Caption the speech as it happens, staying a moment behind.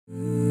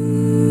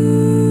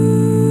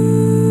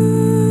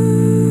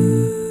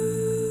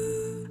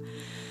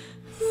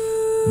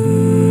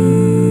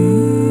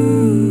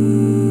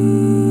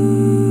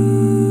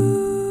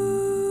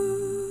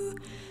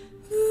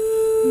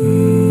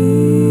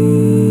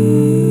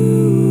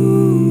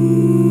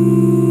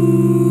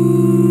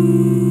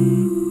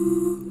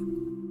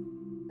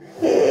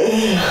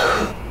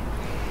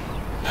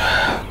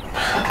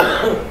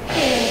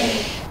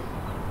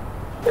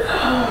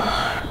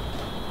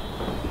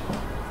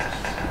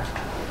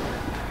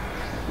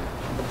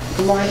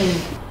morning.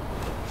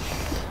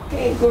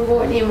 Hey, good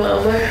morning,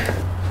 Mama.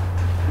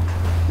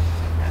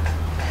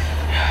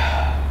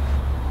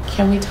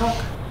 Can we talk?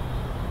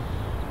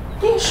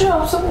 Yeah, sure,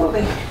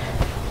 absolutely.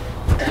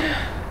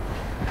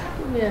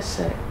 Give me a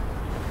sec.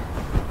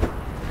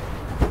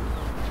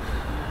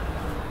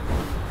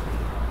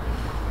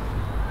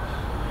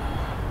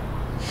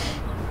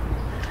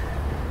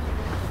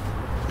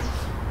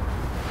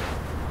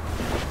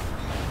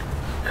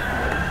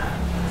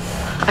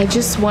 I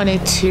just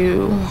wanted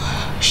to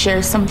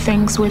share some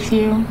things with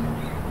you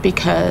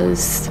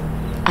because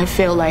I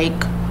feel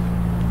like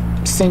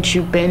since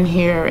you've been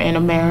here in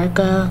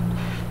America,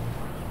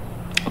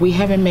 we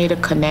haven't made a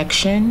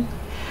connection.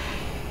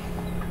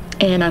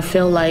 And I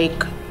feel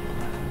like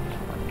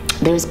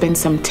there's been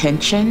some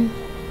tension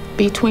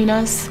between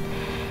us.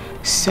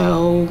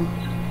 So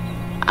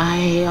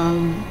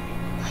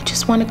I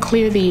just want to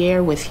clear the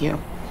air with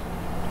you.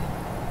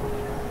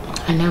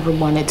 I never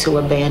wanted to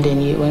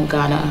abandon you in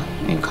Ghana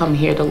and come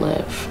here to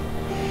live.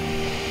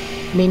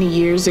 Many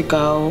years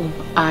ago,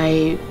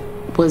 I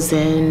was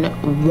in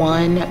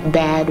one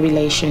bad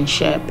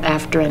relationship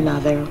after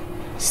another,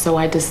 so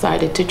I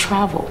decided to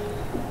travel.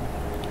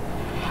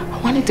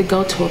 I wanted to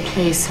go to a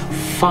place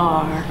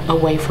far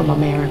away from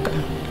America.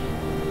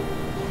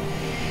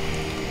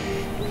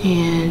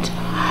 And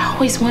I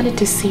always wanted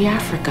to see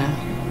Africa,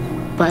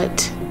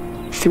 but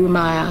through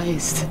my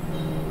eyes,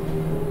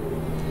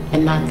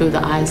 and not through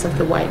the eyes of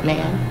the white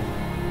man.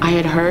 I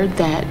had heard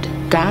that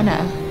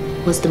Ghana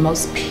was the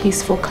most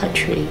peaceful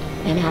country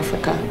in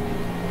Africa.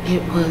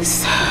 It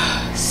was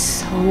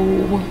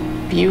so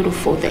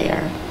beautiful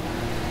there.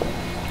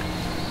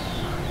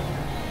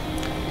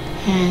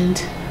 And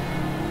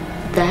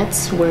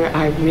that's where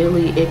I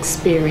really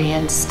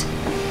experienced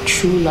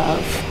true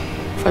love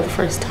for the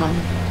first time.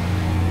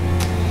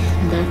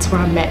 And that's where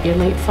I met your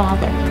late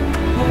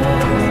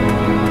father.